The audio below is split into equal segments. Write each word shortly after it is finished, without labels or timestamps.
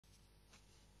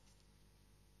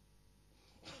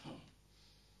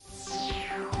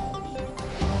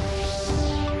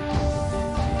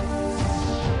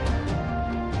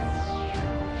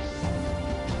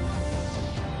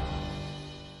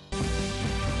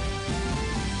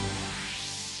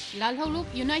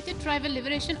लालहौलुप United tribal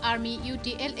liberation army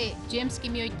UTLA James की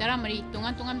मियोई तरामरी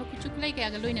तोंगान तोंगान बकुचुकलाई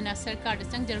कयागा लोइनना सरकार दा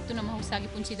चंगजरक्तुना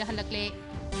महौसागी पुंसीदा हलकले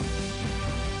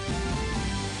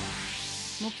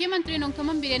मुख्यमंत्री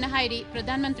नोंथोमम बिरेना हाइरी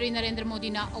प्रधानमंत्री नरेंद्र मोदी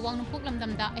ना अवांग नुपुक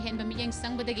लमदमदा अहेनबा मियेंग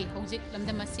संगबदगी हौजिक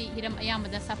लमदम असी हिरम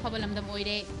अयामदा साफाबा लमदम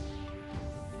ओइरे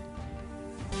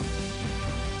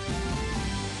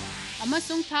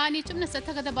अमसुंग थानी चुमना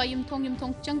सथगदबा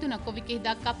युमथोंग चंगदुना कोविड के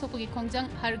हिदाक कापथोपगी खोंजंग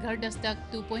हर घर दस्तक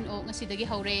 2.0 ngasiदगी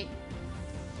हौरे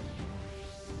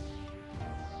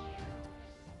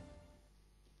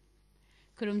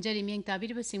खुरुमजरी मियेंग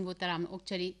ताबिरबा सिंगबो तराम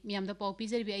ओक्चरी मियामदा पाउ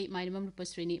पिजरीबी आई माइनमम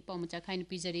रुपसरीनी पाउमचा खाइन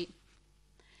पिजरी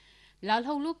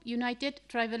लालहौलुप United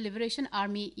tribal liberation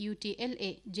army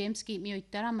UTLA James की मियोई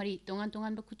तरामरी तोंगान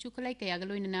तोंगान बकुचुकलाई कयागा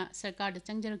लोइनना सरकार दा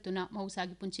चंगजरक्तुना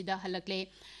महौसागी पुंसीदा हलकले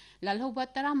लालहौबा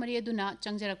तरामरी अदुना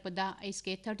चंगजरक्पदा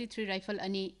SK 33 राइफल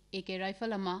अनि AK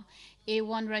राइफल अमा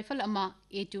A1 राइफल अमा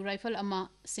A2 राइफल अमा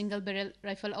single barrel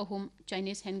rifle अहुम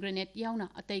Chinese hand grenade याउना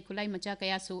अतै खुलाई मचा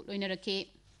कयासु लोइनरखे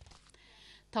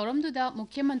थौरमदुदा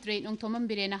मुख्यमंत्री नोंथोमम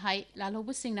बिरेना हाई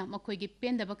लालहौबसिंगना मखोइगी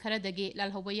पेंदबा खरदगी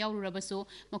लालहौबा याउरुरबसु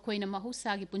मखोइना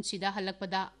महौसागी पुंसीदा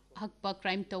हलकपदा हकपा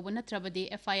क्राइम तौब नत्रबदी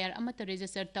FIR अमत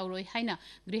रजिस्टर तौरोई हाइना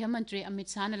गृह मंत्री अमित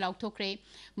शाहना लाउथोक्रे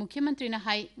मुख्यमंत्री ना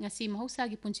हाई ngasi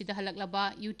महौसागी पुंसीदा हलकलबा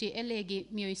UTLA गी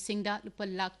मियोइसिंगदा लुपा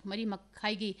लाख मरी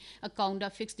मखाइगी अकाउंट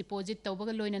फिक्स डिपोजिट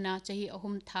तौबगा लोइनना चाही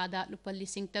अहुम थादा लुपा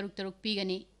लिसिंग तरुक तरुक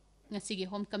पीगनी ngasi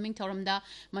होम कमिंग थौरमदा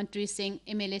मंत्री Singh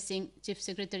MLA Singh chief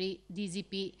secretary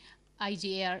DGP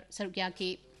IGR सरग्या की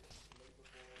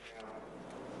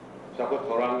साको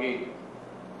थौरांगी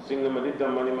सिंह मनी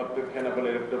तमनी मक्के खेना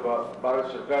बले रक्तबा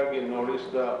भारत सरकार की नॉर्थ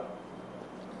ईस्ट दा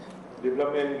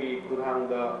डेवलपमेंट की कुरांग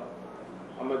दा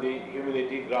अमदी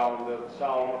ह्यूमैनिटी ग्राउंड दा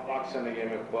साउंड पाक्सन ने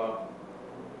मेकबा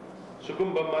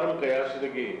सुकुम बमरम कया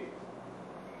सिदगी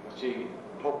मसी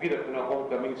ठोकी रखना होम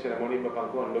कमिंग सेरेमनी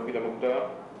बपांको अंडोकी दमुक्ता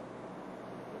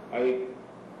आई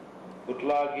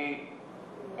उतलागी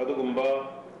अदुगुंबा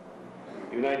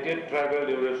यूनाइटेड ट्राइबल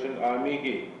लिबरेशन आर्मी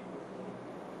की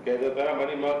कहता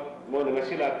मनी मक मोन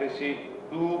ngasi laktesi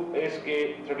 2 SK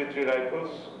 33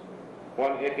 rifles,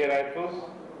 1 AK rifles,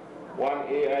 1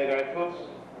 AI rifles,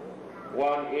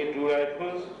 1 A2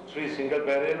 rifles, 3 single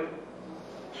barrel,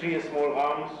 3 small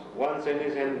arms, 1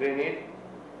 Chinese hand grenade,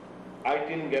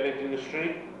 18 gelatin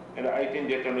strip, and 18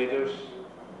 detonators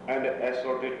and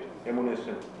assorted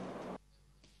ammunition.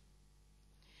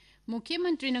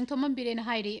 मुख्यमंत्री नोंथोमम बिरेना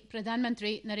हाइरी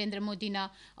प्रधानमंत्री नरेंद्र मोदी ना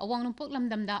अवांग नुपुक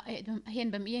लमदमदा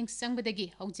अहेनबा मियेंग संगबदगी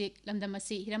हौजिक लमदम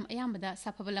असी Hiram अयामदा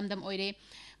साफाबा लमदम ओइरे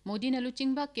Modi ना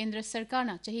लुचिंगबा केंद्र सरकार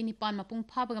ना चाही निपान मपुंग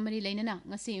फाबगा मरी लेनना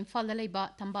ngasi इम्फाल दा लेबा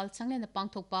थंबाल संगलेना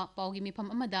पांगथोकपा पाउगी मिफम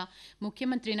अमदा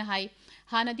मुख्यमंत्री ना हाई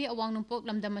हानादी अवांग नुपुक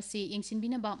लमदम असी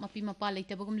यंगसिनबिनबा मपी मपा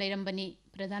लेतबगुम लेरंबनी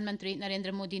प्रधानमंत्री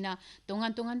नरेंद्र मोदी ना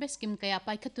तोंगान तोंगान बे स्कीम कया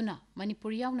पाइखतुना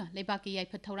मणिपुर याउना लेबाकी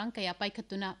याइफा थौरांग कया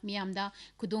पाइखतुना मियामदा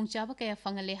खुदोंचाबा कया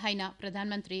फंगले हाइना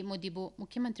प्रधानमंत्री मोदीबु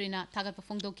मुख्यमंत्री ना थागतपा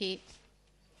फोंदोकी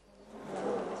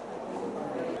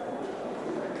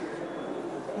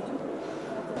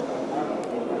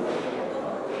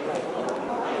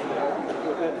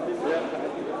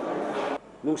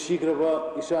नुसीग्रबा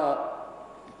इसा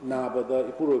नाबदा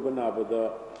इपुरोइबा नाबदा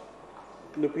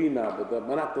नुपी नाबदा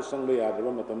मनाक्ता संगबा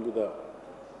यादबा मतमदुदा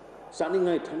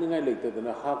सानिंगाई थनिंगाई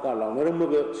लेतदना हाका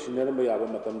लाउनरमबा सिनरमबा याबा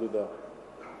मतमदुदा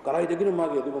कराइदगिनो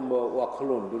मागे अदुगुंबा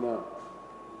वाखलोंदुना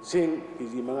सेंग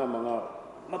केजी मंगा मंगा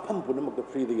मफम पुनमक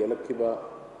free the यलखिबा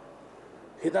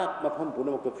हिदाक मफम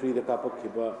पुनमक free the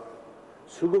कापखिबा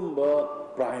सुगुंबा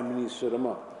prime minister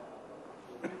अमा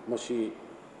मसी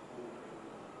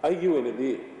आईगी ओइनदी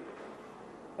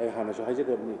आई हानासु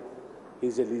हाइजगबनी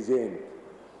इज अ लीजेंड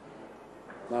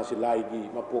नासी लाइगी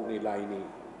मपोगनी लाइनी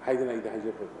हाइदना इदा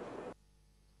हाइजफ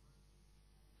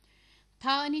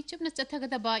था अनि चुपना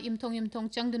चथगदबा युमथोंग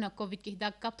चंगदुना कोविड की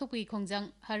हिदाक कापथोपगी खोंजंग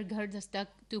हर घर दस्तक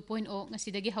 2.0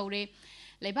 ngasiदगी हौरे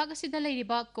लेबाक असिदा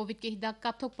लेरिबा कोविड की हिदाक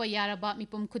कापथोकपा यारबा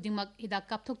मिपुम खुदिंगमक हिदाक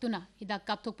कापथोकतुना हिदाक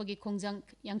कापथोकपगी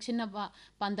खोंजंग यंगसिनबा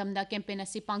पांदमदा कैंपेन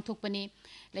असि पांगथोकपनी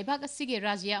लेबाक असिगे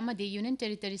राज्य अमदि यूनियन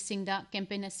टेरिटरी सिंगदा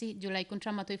कैंपेन असि जुलाई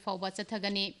 19 फाउबा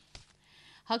चथगनी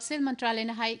हक्सेल मंत्रालय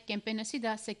ने high campaign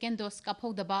असिदा second dose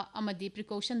कापहोदबा अमदी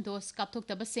precaution dose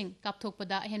कापथोकतबसिंग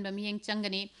कापथोकपदा अहेनबा मियेंग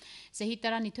चंगनी सही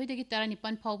 12 दगी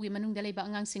 19 फाउगी मनुंगदा लेबा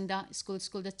अंगांगसिंगदा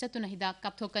स्कूल दा चतुना हिदाक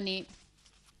कापथोकनी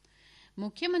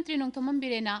मुख्यमंत्री नोंथोमम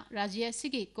बिरेना राज्य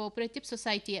सिगी cooperative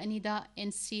society अनिदा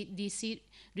NCDC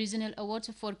Regional Awards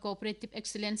for Cooperative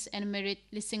Excellence and Merit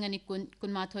लिसिंग अनि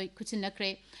कुनमाथोई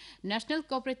खुचिनक्रे National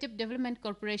Cooperative Development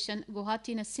Corporation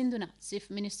Guwahati na sinduna Chief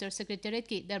Minister Secretariat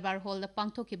ki Darbar Hall da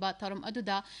pangthokiba thorom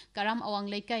aduda Karam Awang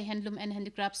Leikai Handloom and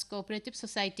Handicrafts Cooperative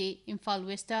Society Imphal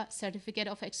West Certificate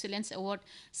of Excellence Award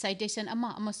citation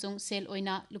ama amasung sel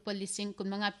oina lupa lising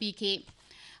kunmanga PK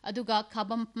aduga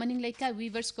khabam maning leikai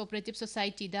Weavers Cooperative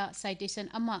Society da citation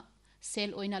ama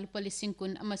sel oina lupa lising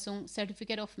kun amasung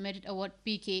Certificate of Merit Award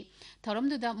PK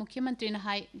thoramduda Mukhyamantri na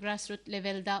hai grassroots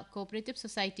level da cooperative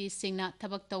society singna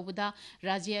thabak tawbuda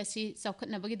rajya asi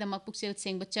saukhatnabagi damak puksel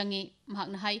sengba changi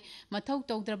mahakna hai mathau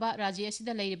tawdraba rajya asi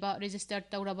da leiriba registered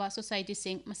tawraba society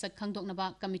sing masak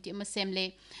khangdoknaba committee ama semle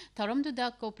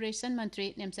thoramduda cooperation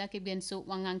mantri nemsa kibgensu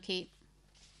wangangke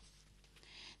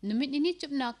Numit nini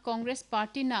chupna Congress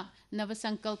Party na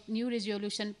Navasankalp New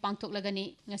Resolution pangthok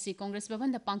lagani ngasi Congress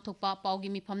Bhavan da pangthokpa paugi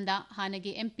mifamda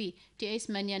hanagi MP TS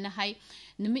Mania na hai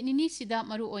numit nini sida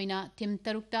maru oina thim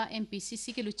tarukta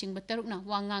MPCC ke luchingba tarukna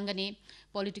wangangani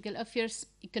political affairs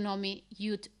economy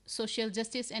youth social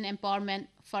justice and empowerment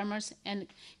farmers and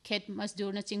khed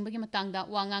masdur na chingbagi matangda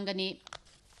wangangani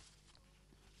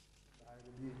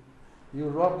you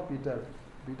rob Peter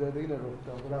de na rob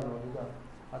ta ora no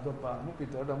adopa mu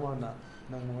Peter da mo na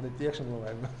nang mo de action mo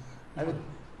ba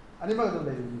ani ma do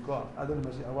le ko adon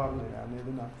ma si awab le ani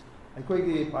duna aikoi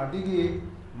gi party gi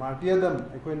martyrdom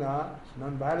aikoi na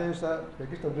non violence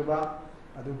practice to ba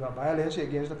aduga violence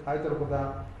against the fighter ko da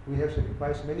we have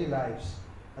sacrificed many lives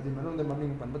adi manung de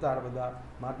maming pan batar bada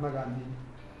Mahatma Gandhi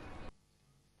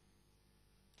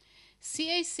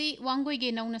CAC Wangoi ge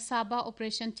nauna saba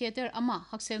operation theater ama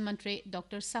Haksel Mantri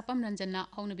Dr. Sapam Ranjana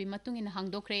haunabi matungin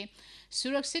hangdokre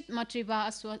Suraksit Matriba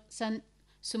Aswasan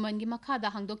Sumangi Makhada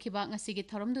hangdokhiba ngasigi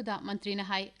tharomduda mantri na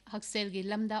hai Haksel gi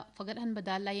lamda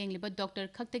fagathanbada layengliba Dr.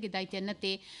 Khaktagi daite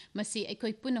nate masi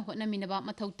aikoi puna hotna minaba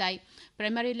mathautai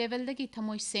primary level dagi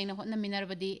thamoi sengna hotna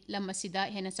minarbadi lam asida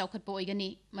hena chaukhatpa oigani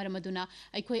maramaduna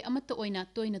aikoi amatta oina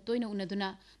toina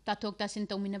unaduna tathok tasin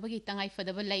tawminabagi tangai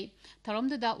fadaba lei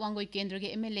tharomduda Wangoi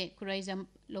Kendrage MLA Kuraizam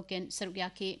Loken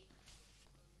Sarugyaki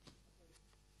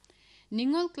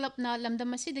Ningol Club na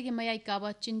lamdam asidagi mayai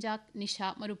kaba chinjak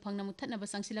nisha marupangna muthatnaba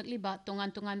sangsilakliba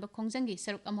tongan ba khongjangi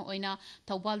saruk ama oina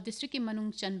Thoubal district ki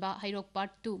manung chanba Hairok part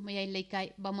 2 mayai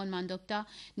leikai Bamon Mandokta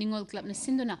Ningol Club na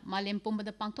sinduna malem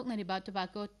pumbada pangthokna riba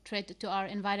tobacco threat to our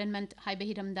environment haiba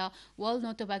hiramda World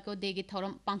No Tobacco Day gi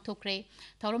thorom pangthokre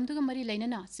thorom duga mari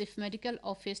leinana Chief Medical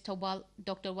Office Thoubal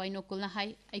Dr. Waino Kulna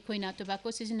hai aikoina tobacco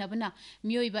sizinabana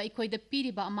mioiba ikoida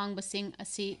piriba amangbasing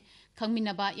asi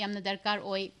khangminaba yamna darkar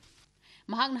oi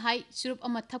Mahak na hai surup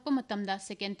ama thakpa matamda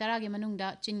second tarage manungda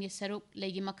chingi saruk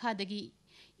legi makhadagi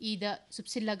ida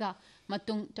subsillaga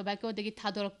matung tobacco dagi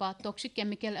thadorakpa toxic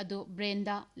chemical adu brain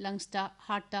da lungs da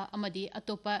heart da amadi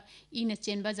atopa ina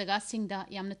chenba jaga singda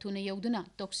yamna thuna yauduna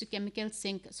toxic chemical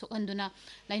sink sokhanduna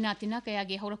lainatina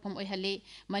kayagi horakpam oihale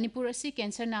Manipur asi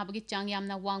cancer nabagi chang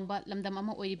yamna wangba lamdam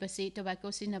ama oiribasi tobacco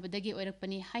sinabadagi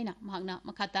oirakpani haina mahakna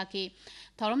makhata ke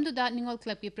thoramduda Ningol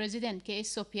Club ki president KS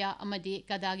Sophia amadi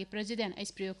kadagi president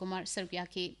S Priyo Kumar Sarpya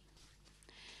ke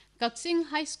Kaksing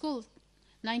High School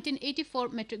 1984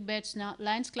 metric batch na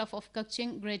Lions Club of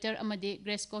Kakching Greater Amadi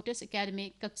Grace Cottage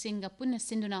Academy Kakching ga punna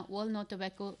sinduna World No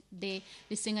Tobacco Day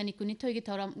lisingani kunithoi gi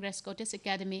thoram Grace Cottage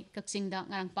Academy Kakching da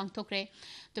ngarang pangthokre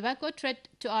Tobacco threat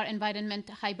to our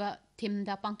environment haiba thim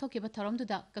da pangthokiba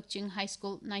thoramduda Kakching High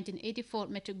School 1984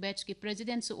 metric batch ki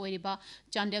president su oiriba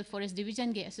Chandel Forest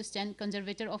Division ge Assistant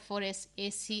Conservator of Forest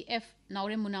ACF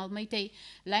Naure Munal Maitei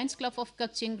Lions Club of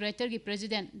Kakching Greater gi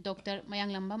President Dr.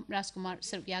 Mayanglambam Rajkumar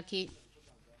Sargyaki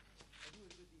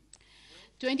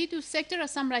 22 Sector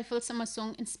Assam Rifles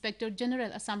amasung Inspector General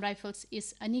Assam Rifles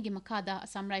is anigi makada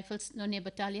Assam Rifles None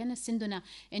Battalion Sinduna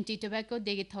Anti-Tobacco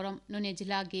Degi Thoram None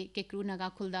Jilagi Kekru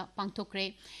Naga Khulda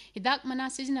Pangthokre Hidak mana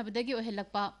sizinabadagi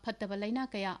ohelakpa phattaba laina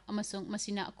kaya amasung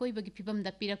masina akoibagi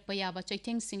phibamda pirakpa yaba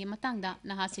chaitheng singi matangda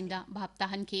nahasingda bhap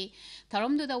tahanki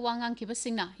tharomduda wangang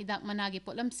kibasingna hidak managi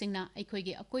potlam singna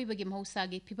aikoigi akoibagi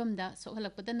mahusagi phibamda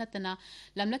sohalakpada natana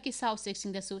lamlaki saw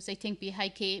seksingda su chaitheng pi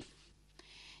haike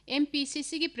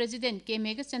MPCC की president के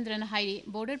मेघचंद्रन हाइरी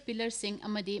border pillar Singh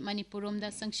अमदी Manappuram दा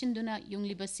संक्षिंदुना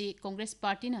युंगलिबसी Congress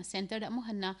party ना centre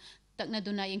अमुहन्ना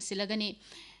तकनदुना यंगसिलगनी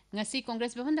ngasi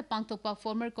Congress भवन दा पांगथोकपा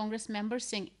farmer Congress member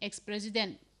Singh ex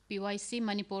president PYC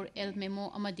Manipur L memo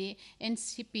अमदी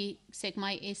NCP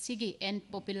Sekmai AC गी N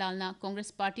पोपिलालना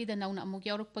Congress party दा नौना अमुक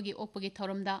यावरकपगी ओकपगी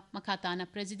थौरमदा मखाताना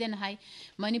प्रेसिडेंट हाई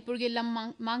मणिपुर गे लम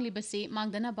मांगलिबसी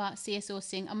मांगदनबा CSO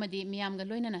सिंह अमदी मियामगा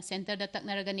लोइनना सेंटर दा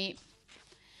तकनरगनी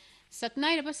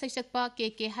Saknairaba Saisakpa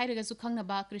KK Hairaga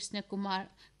Sukhangnaba Krishna Kumar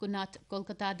Kunat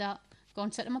Kolkata da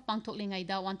concert ama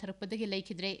pangthoklingaida wantharakpadagi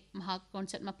leikidre mahak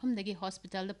concert mafamdagi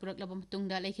hospital da puraklaba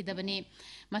matungda leikidabani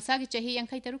masagi chahi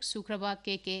 53 sukraba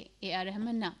KK AR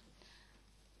Rahmanna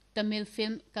Tamil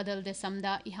film Kadal de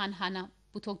Samda ihan hana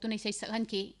puthoktunai sai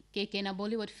sakhanki KK na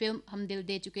Bollywood film Hamdil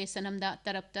de Chuke Sanamda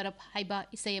tarap haiba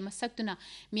isai ama saktuna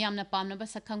miyamna pamnaba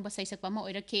sakhangba sai sakpa ma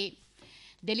oirakhe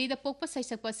Delhi da pokpa sai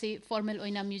sakpa si formal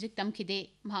oina music tamkhide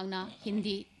mahangna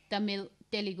Hindi Tamil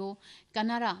Telugu,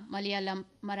 Kannada, Malayalam,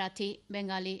 Marathi,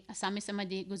 Bengali, Assamese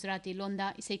amadi Gujarati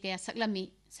londa isai kaya saklami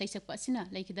saisakpa asina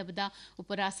laikidabada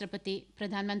Uparashtrapati,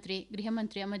 Pradhan Mantri, Griha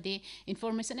Mantri amadi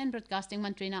Information and Broadcasting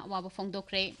Mantri na waba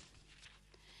phongdokre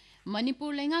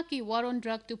Manipur lenga ki war on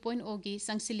drug 2.0 gi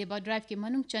sangsiliba drive ki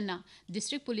manung channa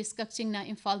district police kakching na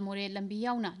imphal more lambi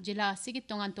yauna jila sigi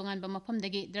tongan ba mafam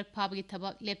dagi drug phab gi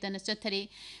thabak leptana chathari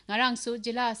ngarang su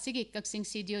jila sigi kakching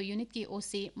CDO unit ki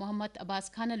OC Muhammad Abbas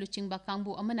Khan luching ba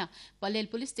kangbu amana Palel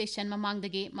police station mamang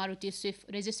dagi Maruti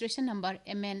Swift registration number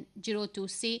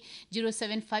MN02C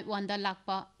 0751 da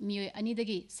lakpa mioi ani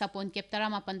dagi sapon keptara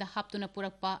mapanda haptuna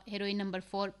purakpa heroin number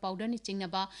 4 powder ni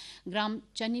chingnaba gram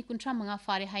chani kuntra manga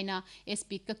fare haina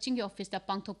SP Kakching ki office da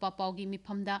pangthokpa paugi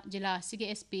mifamda jila sige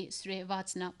SP Sre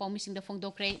Vatsna paumising da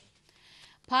phongdokre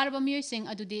Pharba miyoi sing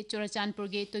adudi Chorachandpur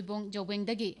gi Toibong Jobeng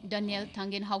dagi Daniel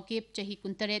Thangen Haukip chahi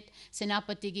kuntaret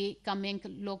Senapati gi Kameng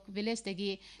Lok village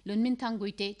dagi Lunmin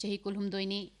Thanguite chahi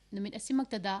kulhumdoini numit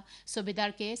asimaktada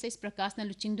Sobedar KSS Prakash na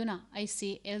luchingduna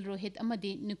ICL Rohit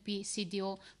amadi nupi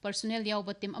CDO personnel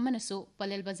yawba team amanasu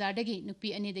Palel Bazar dagi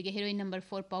nupi ani dagi heroin number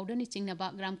 4 powder ni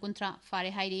chingnaba gram kuntra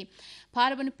fare hairi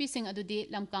Pharba nupi sing adudi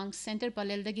Lamkang Center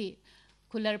Palel dagi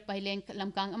Kular Paileng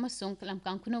Lamkang amasung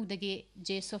Lamkang Kunok dagi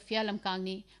J Sophia Lamkang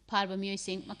ni Pharba miyoi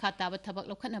sing makhataba thabak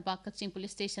lokhatnaba Kakching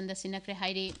police station da sinakre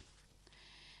hairi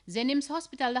Zenims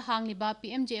Hospital da hangliba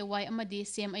PMJY amadi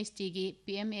CMHT gi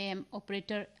PMAM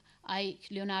operator I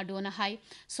Leonardo na hai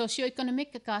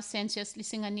socio-economic ka census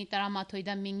lisingani taramathoi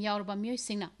da ming yaurba miyoi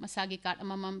singna masagi card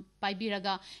amamam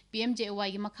paibiraga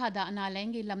PMJY gi makhada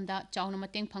analengi lamda chauna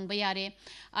mateng phangba yare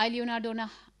I Leonardo na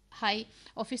hai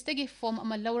office tagi form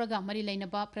ama lauraga mari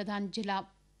lainaba pradhan jila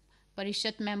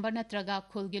Parishad member natraga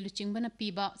khulge luchingbana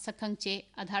piba sakhangche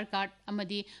Aadhaar card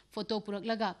amadi photo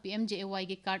puraklaga PMJY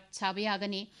gi card chabe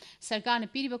yagani sarkarna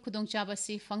piriba khudongchaba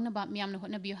si fangnaba miyamna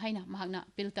hotnabiyo haina mahakna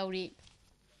appeal tawri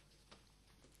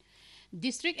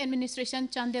District Administration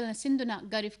Chandel na sinduna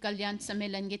Garif Kalyan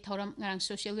Samelan ge thoram ngarang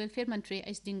Social Welfare Mantri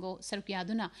Aisdingo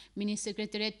Sarukiyaduna Mini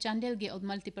Secretariat Chandel ge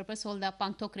multi-purpose hall da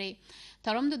pangthokre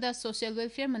thoram da Social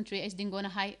Welfare Mantri Aisdingo na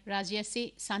hai Rajya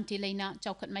si Santi Leina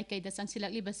Chaukat Maikai da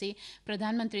sangsilakli basi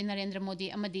Pradhan Mantri Narendra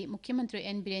Modi amadi Mukhyamantri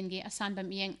N Biren ge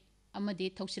asanbam yeng amadi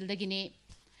thaushildagini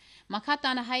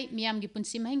Makhatana hai miyam gi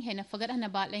punsi mahing hena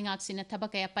fagadhanaba lengak sina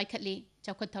thabakaya paikhatli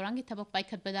chaukat thorangi thabak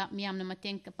paikhatbada miyamna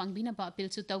mateng pangbinaba appeal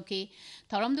su tauke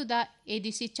thoramdu da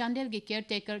ADC Chandel gi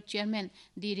caretaker chairman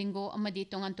D Ringo amadi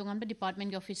tongan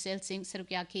department gi official sing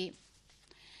sarukyaki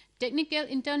Technical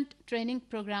Intern Training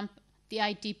Program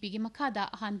TITP gi makhada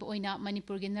ahanba oina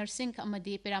Manipur gi nursing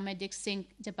amadi paramedic sing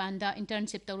Japan da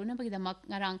internship tawruna bagidamak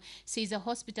ngarang Caesar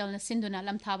Hospital na sinduna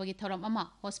lamthaba gi thoram ama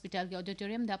hospital gi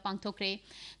auditorium da pangthokre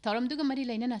thoram duga mari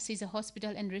lainana Caesar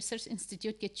Hospital and Research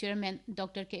Institute ke chairman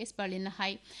Dr. KS Parlin na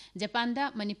hai Japan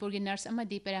da Manipur gi nurse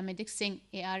amadi paramedic sing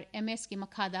ARMS gi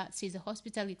makhada Caesar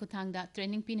Hospital gi kuthangda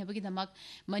training pina bagidamak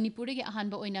Manipur gi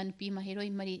ahanba oina nupi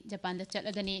mahiroi mari Japan da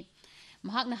chatladani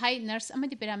Mahakna hai nurse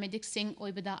amadi paramedic sing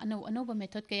oibada anova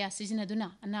method kaya sizinaduna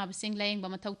anaba sing layeng ba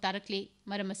mathau tarakli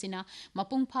maramasina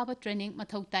mapung phaba training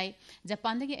mathau tai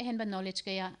Japan dagi ahenba knowledge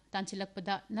kaya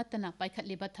tanchilakpada natana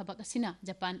paikhatliba thabak asina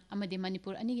Japan amadi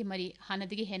Manipur anigi mari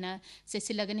hanadigi hena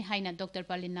sesilagani haina Dr.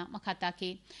 Parlina makhata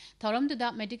ki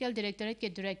thoramduda medical directorate ke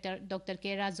director Dr.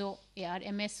 K Razo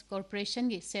ARMS corporation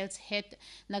gi sales head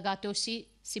Nagatoshi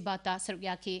Shibata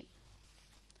sarukyaki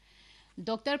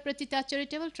Dr. Pratita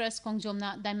Charitable Trust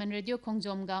Kongjomna Diamond Radio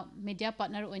Kongjomga media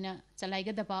partner oina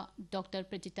chalaigadaba Dr.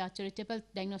 Pratita Charitable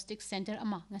Diagnostic Center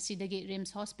ama ngasidagi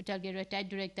RIMS Hospital ge retired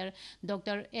director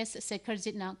Dr. S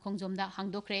Sekharjit na Kongjomda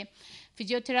hangdokre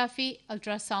physiotherapy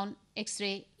ultrasound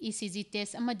X-ray ECG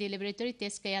test ama laboratory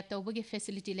test kaya tawbagi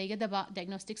facility laigadaba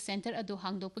diagnostic center adu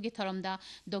hangdokpagi thoramda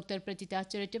Dr. Pratita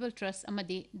Charitable Trust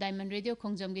amadi Diamond Radio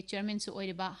Kongjom ge chairman su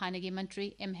oiriba hanagi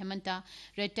mantri M Hemanta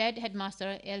retired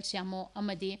headmaster L Syamo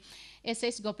amadi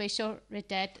SS Gopeshwar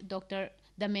retired Dr.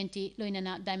 Damenti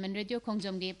loinana Diamond Radio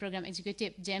Khongjomge Program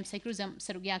Executive James Sekruzam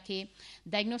Sarugyaki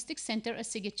Diagnostic Center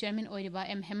asigi Chairman oiriba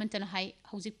M Hemantan Hai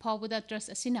hauzik phawbada trust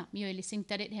asina mioi lising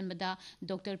taret hembada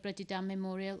Dr. Pratita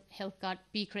Memorial Health Card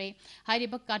pikre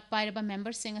hairiba card pairaba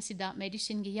members sing asida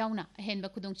medicine gi yauna ahenba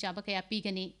khudong chaba kaya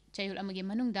pigani chayul amagi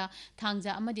manungda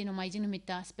thangja amadi nomaijing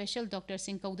numita special doctor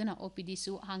sing kaudana OPD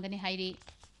su hangane hairi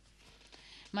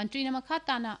Mantri na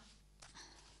makhatana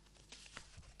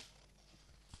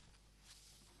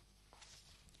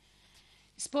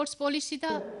Sports policy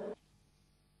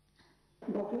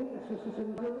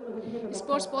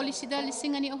da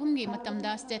lising ani ahumgi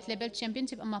matamda state level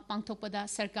championship ama pangthokpada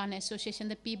sarkarna association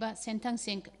da piba senthang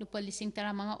sing lupa lising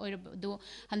taramanga oiradu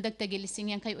handaktagi lising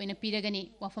yankai oina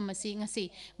piragani wafamasi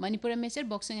ngasi Manipur Amateur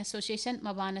Boxing Association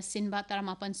mabana sinba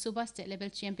taramapan suba state level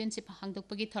championship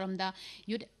hangdokpagi thoramda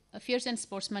youth affairs and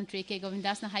sports mantri ke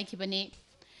Govindas na haikibani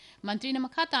Mantri na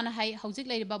makhatana hai hauzik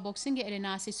lairiba boxing ge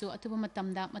arena asisu atuba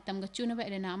matamda matamga chunaba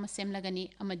arena ama semlagani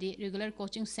amadi regular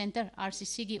coaching center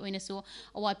RCC gi oinasu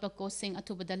awatpa coaching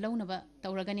atuba da launaba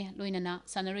tauragani loinana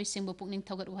sanaroi singbu pukning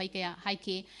thogat uhai kaya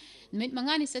haiki numit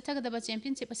mangani sathagadaba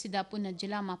championship asida punna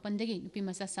jila mapandagi nupi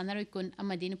masa sanaroi kun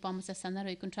amadi nupa masa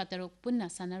sanaroi kun 36 punna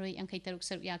sanaroi angkai taruk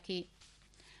saruk yaki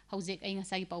hauzik ai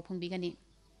ngasagi pau phungbigani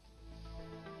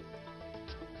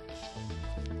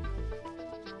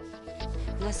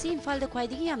ngasi imphal da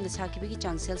khwaidigi yamna sakibagi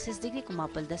chang celsius degree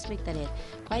kumapal dasmik tare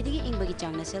khwaidigi ingbagi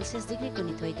changna celsius degree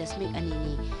kunithoi dasmik ani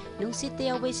ni nungsit te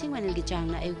yawbai sing manil gi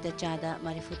changna ayukta chada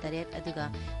marifu tare aduga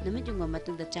numijunga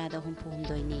matungda chada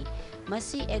humphumdoi ni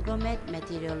masi agromet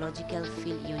meteorological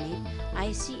field unit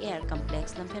ICR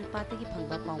complex lamphel patagi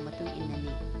phangba paw matung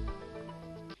inani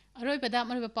aroi pada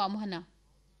marba paw mohana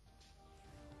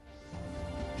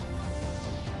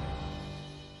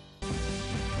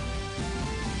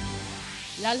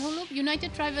Lalholuk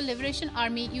United Tribal Liberation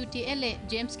Army UTLA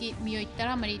James ki miyoi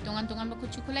taramari tongan tongan ba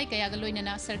kuchu khulai kaya ga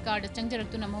loinana sarkar da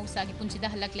changjaraktu na mahausa gi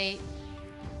punchida halakle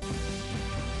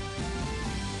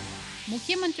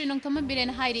Mukhyamanत्री Nongthama Biren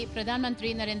Hairi Pradhan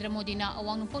Mantri Narendra Modi na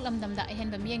awang nungpok lamdam da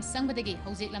ahenba miyeng sangbadagi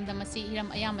hauzik lamdam asi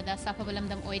hiram ayamada safaba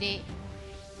lamdam oire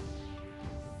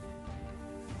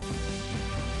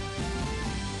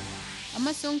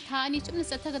Amasung tha ani chupna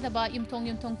sathagadaba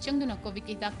yumthong changduna covid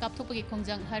ki dak kapthopagi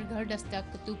khongjang har ghar dastak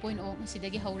 2.0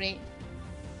 masidagi haure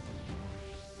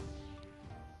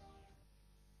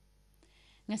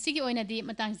ngasigi oinadi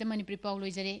matangda Manipuri Pau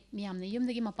loijare miyamna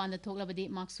yumdagi mapanda thoklabadi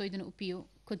mark soiduna upiyu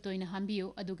khuttoina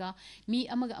hambiyu aduga mi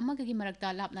amaga gi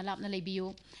marakta lapna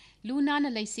leibiyu Luna na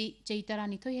laisi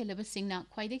chaitarani thoi helaba singna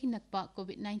khwaidagi nakpa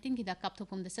covid-19 gi da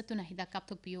kapthopum da satuna hida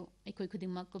kapthopiyu aikoi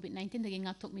khudingma covid-19 dagi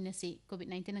ngakthok minasi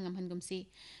covid-19 ngam hangumsi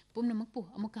pumna makpu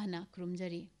amukana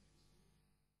krumjari